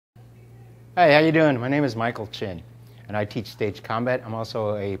Hey, how you doing? My name is Michael Chin, and I teach stage combat. I'm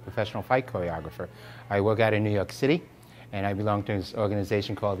also a professional fight choreographer. I work out in New York City, and I belong to this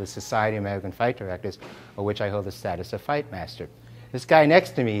organization called the Society of American Fight Directors, of which I hold the status of Fight Master. This guy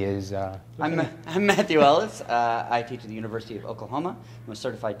next to me is... I'm Matthew Ellis. I teach at the University of Oklahoma. I'm a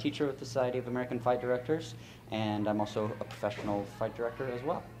certified teacher with the Society of American Fight Directors, and I'm also a professional fight director as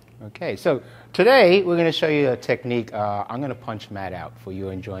well. Okay, so today we're going to show you a technique. I'm going to punch Matt out for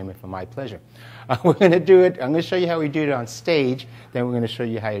your enjoyment, for my pleasure. We're going to do it. I'm going to show you how we do it on stage. Then we're going to show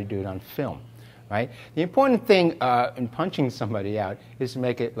you how to do it on film. Right? The important thing in punching somebody out is to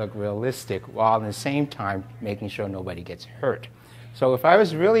make it look realistic, while at the same time making sure nobody gets hurt. So if I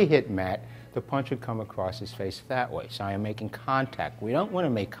was really hit Matt, the punch would come across his face that way. So I am making contact. We don't want to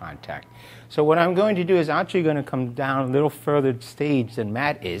make contact. So what I'm going to do is actually going to come down a little further stage than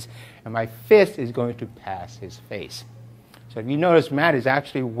Matt is, and my fist is going to pass his face. So if you notice, Matt is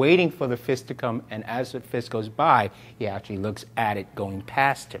actually waiting for the fist to come, and as the fist goes by, he actually looks at it going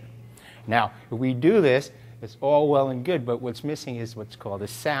past him. Now, if we do this, it's all well and good, but what's missing is what's called a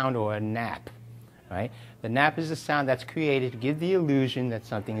sound or a nap. Right? The nap is a sound that's created to give the illusion that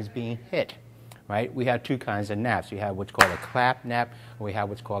something is being hit. Right? We have two kinds of naps. We have what's called a clap nap, and we have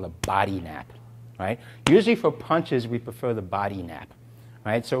what's called a body nap. Right? Usually for punches, we prefer the body nap.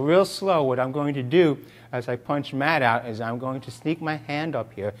 Right? So real slow, what I'm going to do as I punch Matt out is I'm going to sneak my hand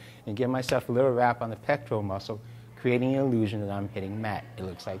up here and give myself a little wrap on the pectoral muscle, creating an illusion that I'm hitting Matt. It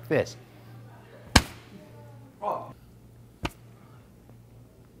looks like this.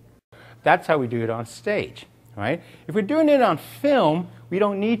 That's how we do it on stage, right? If we're doing it on film, we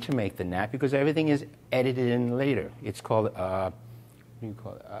don't need to make the nap because everything is edited in later. It's called what do you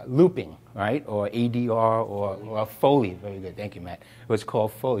call it? Looping, right? Or ADR or Foley. Very good, thank you, Matt. It's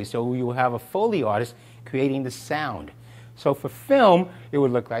called Foley. So you will have a Foley artist creating the sound. So for film, it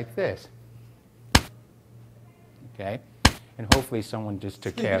would look like this. Okay? And hopefully someone just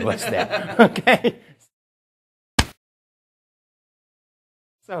took care of us there. Okay?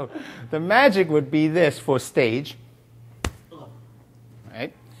 So the magic would be this for stage,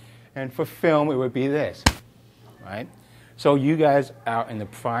 right? And for film, it would be this, right? So you guys are in the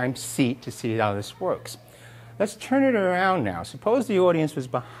prime seat to see how this works. Let's turn it around now. Suppose the audience was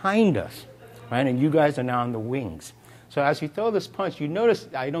behind us, right? And you guys are now in the wings. So as you throw this punch, you notice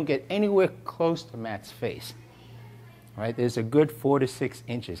I don't get anywhere close to Matt's face, right? There's a good 4 to 6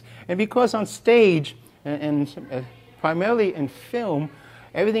 inches. And because on stage, and primarily in film,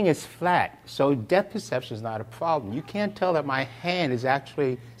 everything is flat, so depth perception is not a problem. You can't tell that my hand is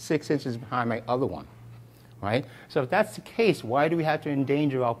actually 6 inches behind my other one, right? So if that's the case, why do we have to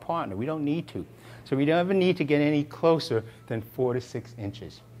endanger our partner? We don't need to. So we don't ever need to get any closer than 4 to 6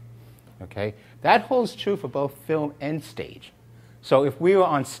 inches, okay? That holds true for both film and stage. So if we were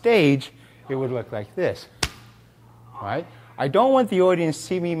on stage, it would look like this, right? I don't want the audience to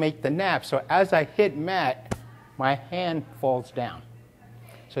see me make the nap, so as I hit Matt, my hand falls down.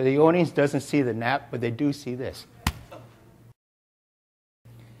 So the audience doesn't see the nap, but they do see this.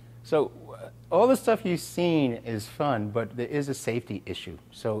 So all the stuff you've seen is fun, but there is a safety issue.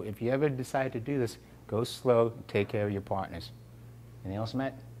 So if you ever decide to do this, go slow, take care of your partners. Anything else,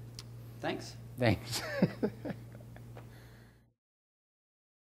 Matt? Thanks. Thanks.